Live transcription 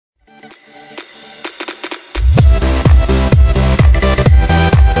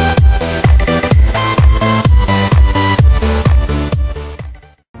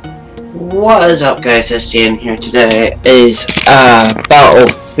What is up, guys? SJN here. Today is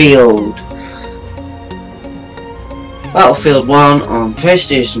Battlefield 1 on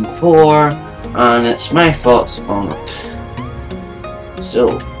PlayStation 4, and it's my thoughts on it.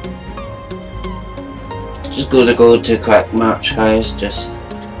 So, just go to quick match, guys, just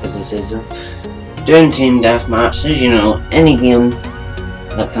as it says. Doing team deathmatch, as you know, any game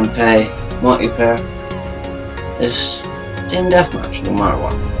that can play multiplayer is team deathmatch, no matter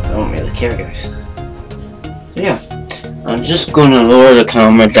what. I don't really care, guys. So yeah, I'm just gonna lower the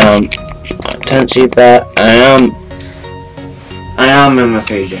camera down a tiny bit. I am in my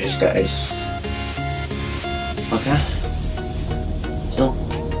PJs, guys. Okay? So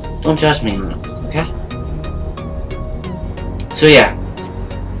don't judge me on it, okay? So yeah,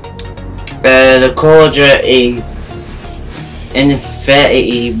 the Call of Duty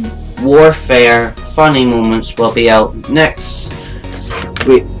Infinity Warfare Funny Moments will be out next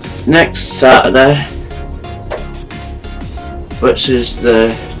Saturday, which is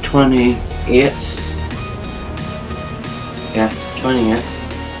the 28th. Yeah, 20th.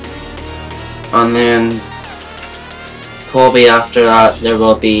 And then probably after that there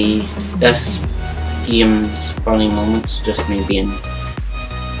will be this game's funny moments, just me being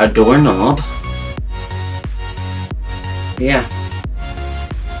a doorknob. Yeah.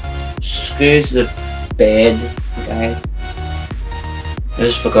 Excuse the bed, guys. I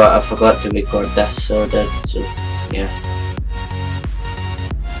forgot to record this, so yeah.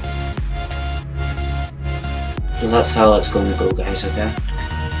 So that's how it's going to go, guys, okay?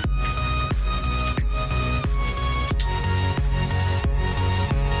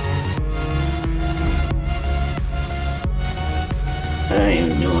 I don't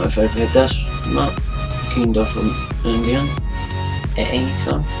even know if I played this. I'm not kind of from Indian.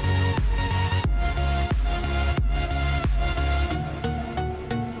 So.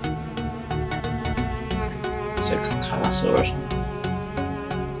 Like a castle or something.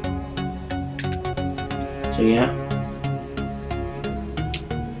 So yeah.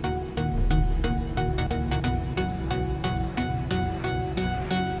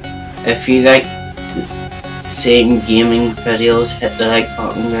 If you like seeing gaming videos, hit the like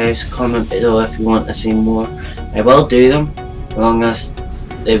button, guys. Comment below if you want to see more. I will do them, as long as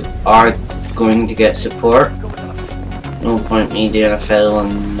they are going to get support. No point me doing a video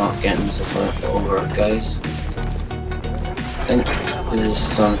and not getting support over it, guys. I think this is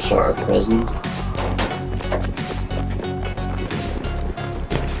some sort of prison.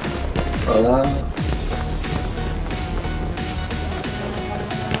 Hola.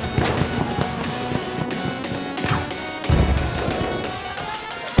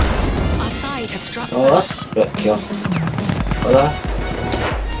 Our side have struck. Oh, that's a bit kill. Hola.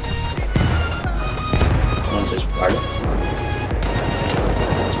 I'll just fire it.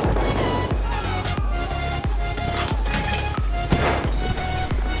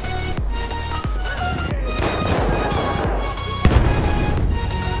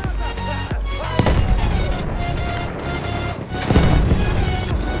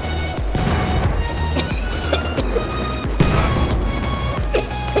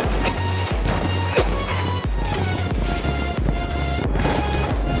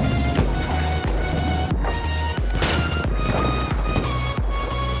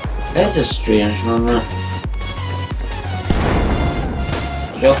 That's a strange one, there.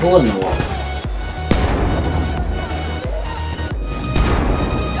 There's a hole in the wall.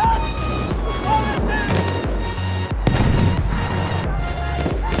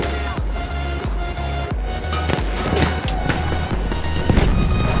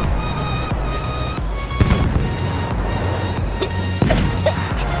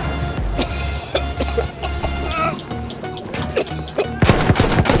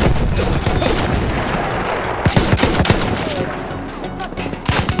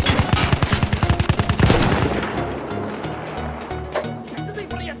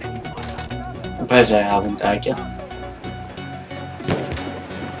 I'm surprised I haven't died yet.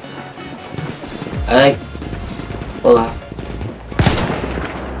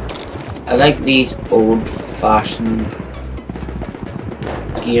 I like these old-fashioned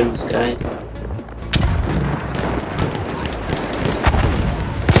games, guys.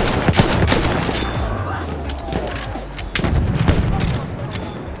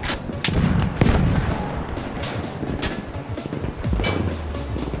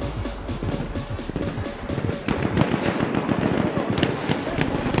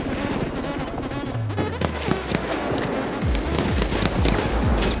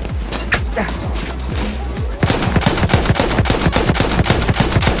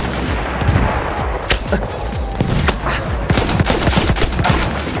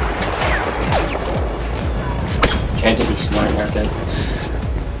 Try to be smart there, guys.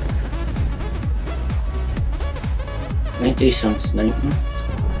 Might do some sniping.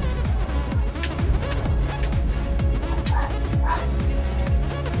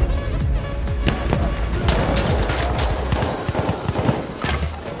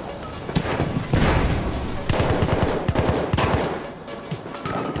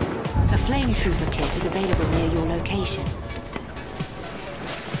 A flame trooper kit is available near your location.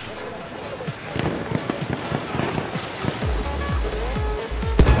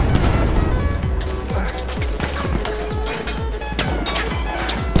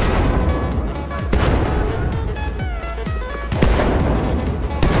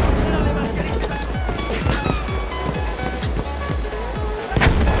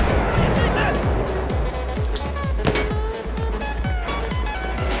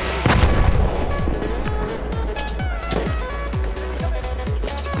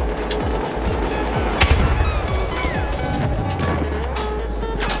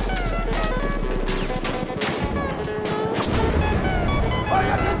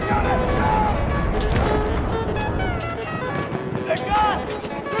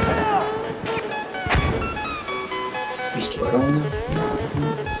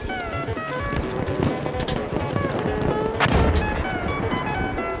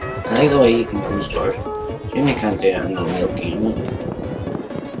 I like the way you can close doors. You can't do it in the real game.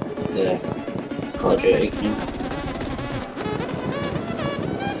 The Call of Duty game.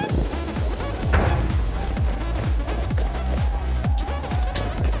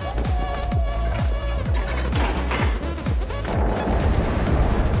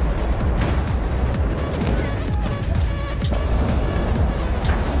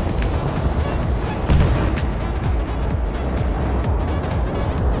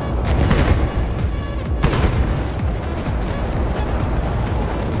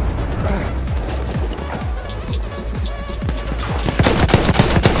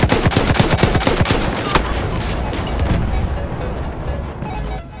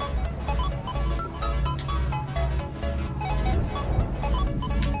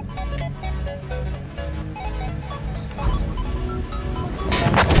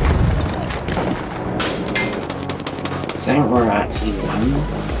 I think we're actually winning,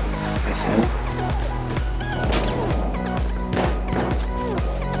 I think.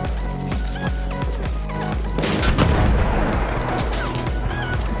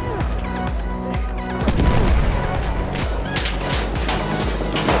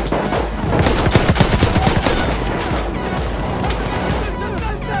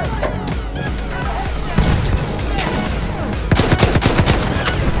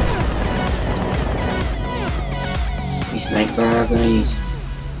 Sniper guys.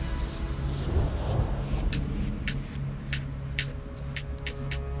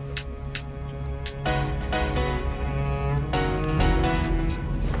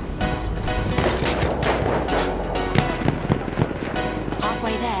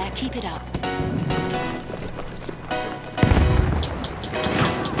 Halfway there, keep it up.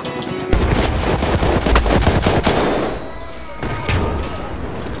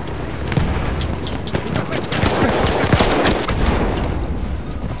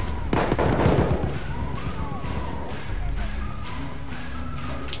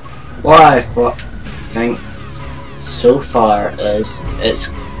 What I think so far is it's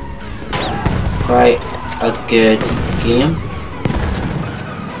quite a good game.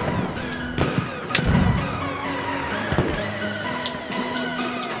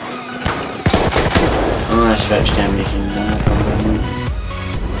 I'm gonna switch to ammunition now if I'm going.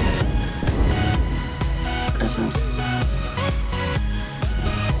 I think.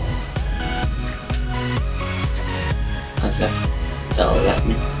 As if it'll let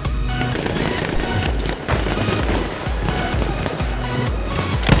me.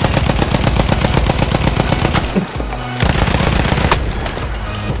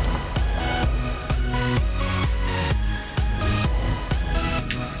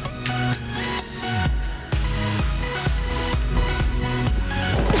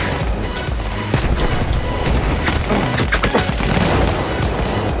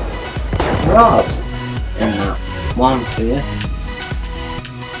 Robbed in that one player.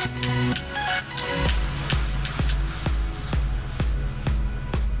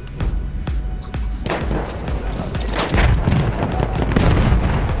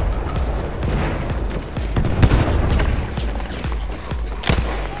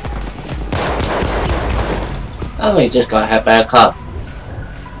 Oh, we just got hit by a cop.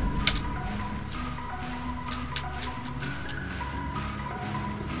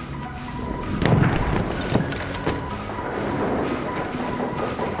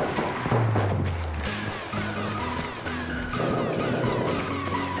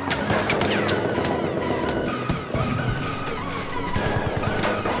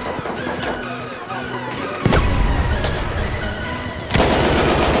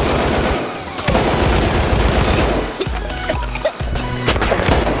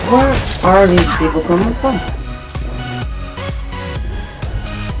 Where are these people coming from?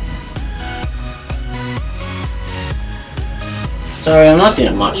 Sorry, I'm not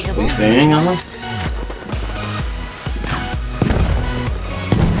doing much referring, am I?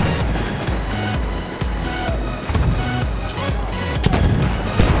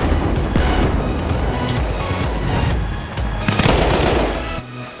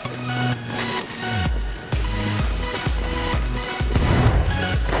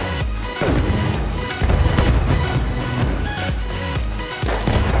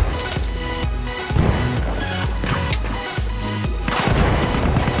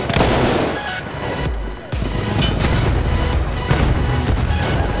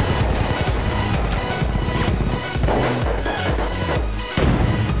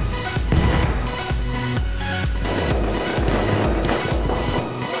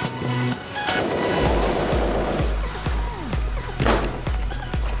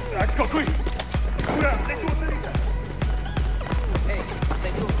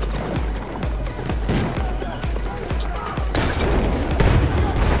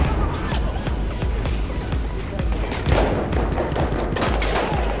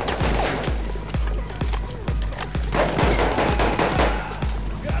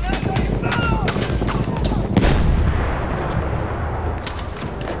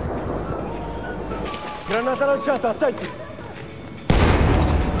 Granata lanciata, attenti!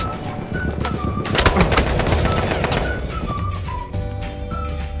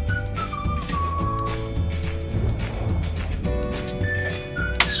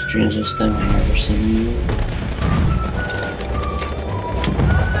 Strangest thing I've ever seen.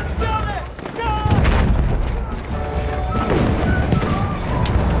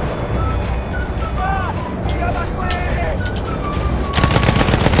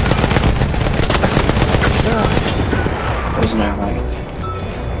 Wasn't that right?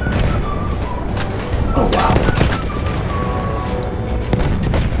 Oh wow.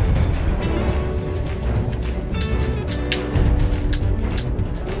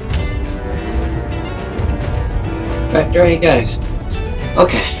 Right, there you guys.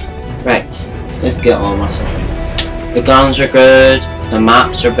 Okay, right. Let's get on with it. The guns are good, the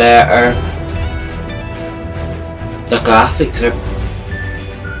maps are better, the graphics are...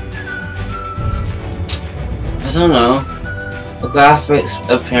 I don't know. The graphics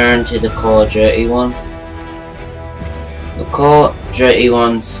appearing to the Call of Duty one. The Call of Duty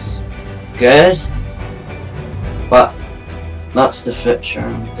one's good, but that's the future.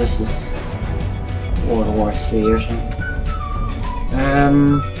 This is World War III or something.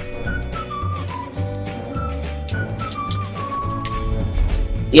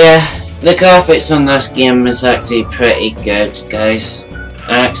 Yeah, the graphics on this game is actually pretty good, guys.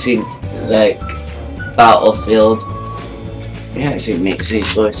 I actually like Battlefield. It actually makes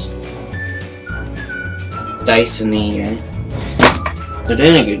these boys. Dice and EA. They're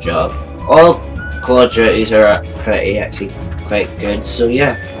doing a good job. All Call of Duties are pretty actually quite good, so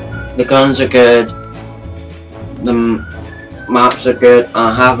yeah. The guns are good. The maps are good.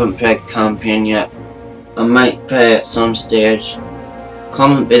 I haven't played campaign yet. I might play at some stage.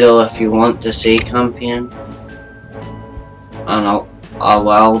 Comment below if you want to see campaign, and I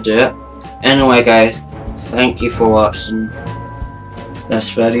will do it. Anyway guys, thank you for watching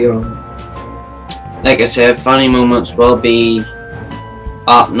this video. Like I said, funny moments will be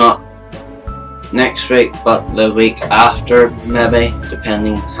up not next week but the week after, maybe,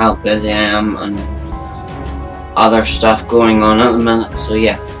 depending how busy I am and other stuff going on at the minute. So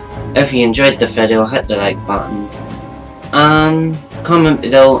yeah, if you enjoyed the video, hit the like button and comment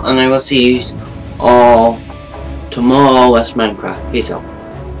below, and I will see you all tomorrow with Minecraft. Peace out.